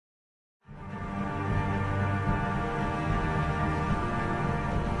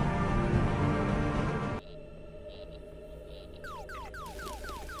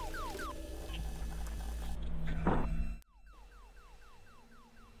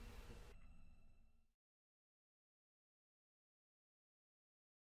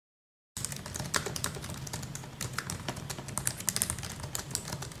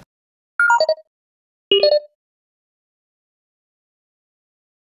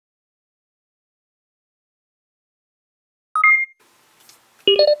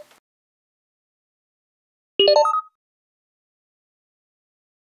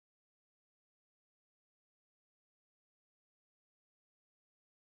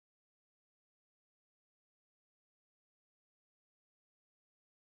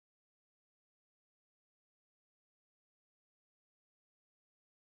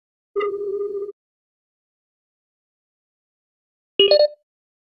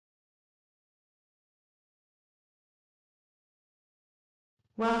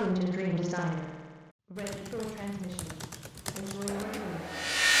Welcome to Dream Designer. Ready for transmission. Enjoy your journey.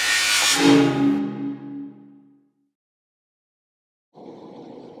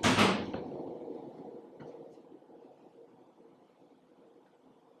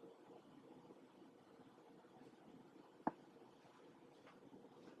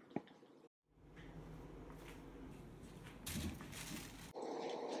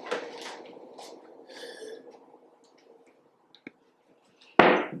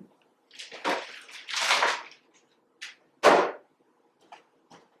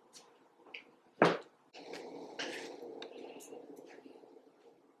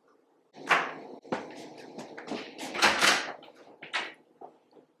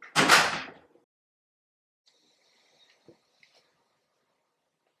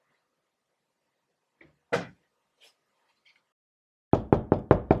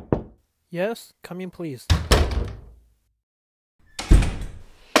 Yes, come in please.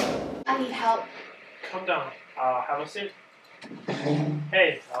 I need help. Calm down. Have a seat.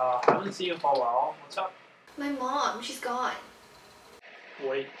 Hey, haven't seen you for a while. What's up? My mom, she's gone.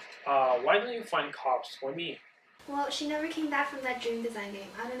 Wait, why don't you find cops for me? Well, she never came back from that dream design game.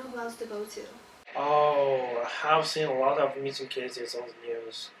 I don't know who else to go to. Oh, I've seen a lot of missing cases on the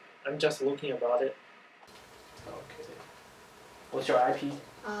news. I'm just looking about it. Okay. What's your IP?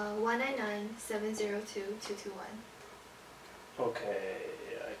 199-702-221. Okay,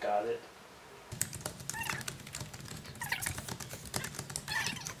 I got it.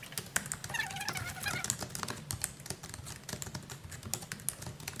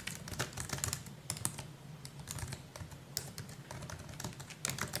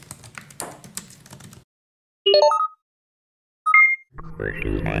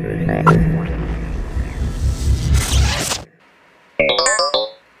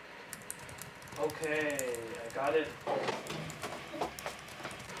 Okay, I got it.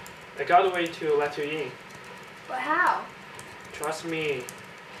 I got a way to let you in. But how? Trust me.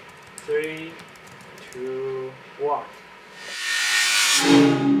 3, 2, 1.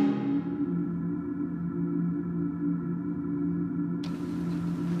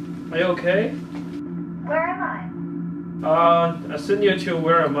 Are you okay? Where am I? I sent you to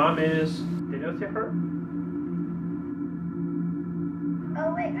where her mom is. Did you see her?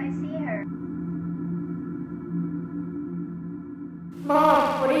 Oh wait, I see her.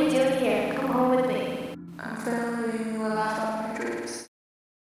 Mom, what are you doing here? Come home with me. I'm filming the last of my dreams.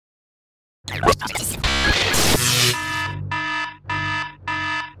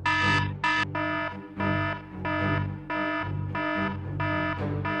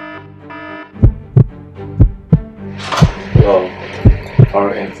 Well,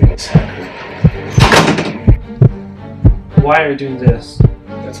 our anything is happening. Why are you doing this?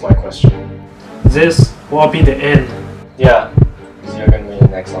 That's my question. This will be the end. Yeah, because you're gonna be the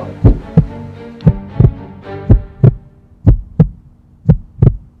next one.